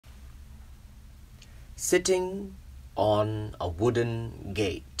Sitting on a wooden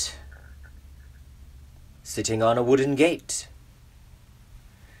gate. Sitting on a wooden gate.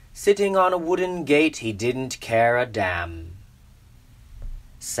 Sitting on a wooden gate, he didn't care a damn.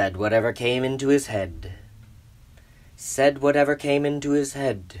 Said whatever came into his head. Said whatever came into his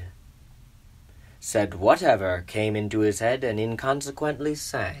head. Said whatever came into his head, and inconsequently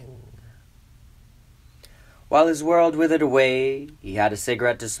sang. While his world withered away, he had a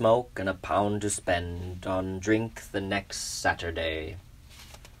cigarette to smoke and a pound to spend on drink the next Saturday.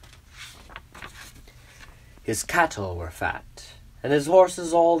 His cattle were fat, and his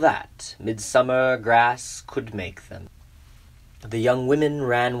horses all that midsummer grass could make them. The young women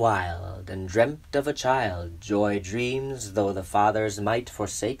ran wild, and dreamt of a child, joy dreams, though the fathers might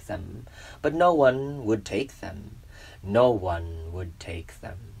forsake them, but no one would take them, no one would take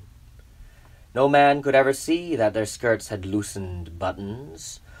them. No man could ever see that their skirts had loosened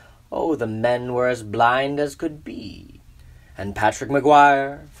buttons. Oh, the men were as blind as could be. And Patrick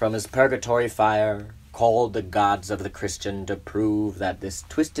Maguire, from his purgatory fire, called the gods of the Christian to prove that this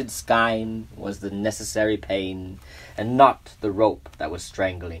twisted skein was the necessary pain, and not the rope that was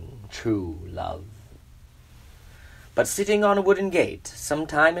strangling true love. But sitting on a wooden gate,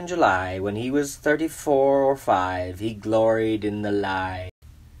 sometime in July, when he was 34 or 5, he gloried in the lie.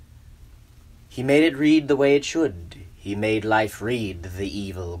 He made it read the way it should. He made life read the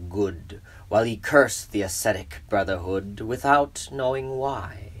evil good, while he cursed the ascetic brotherhood without knowing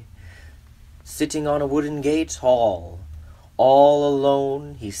why. Sitting on a wooden gate, all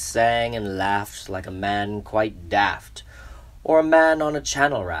alone, he sang and laughed like a man quite daft, or a man on a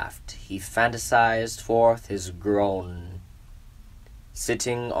channel raft. He fantasized forth his groan.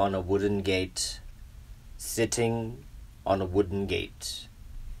 Sitting on a wooden gate, sitting on a wooden gate.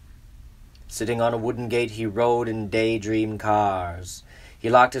 Sitting on a wooden gate, he rode in daydream cars. He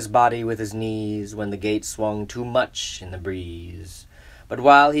locked his body with his knees when the gate swung too much in the breeze. But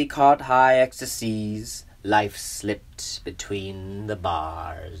while he caught high ecstasies, life slipped between the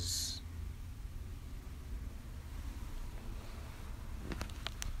bars.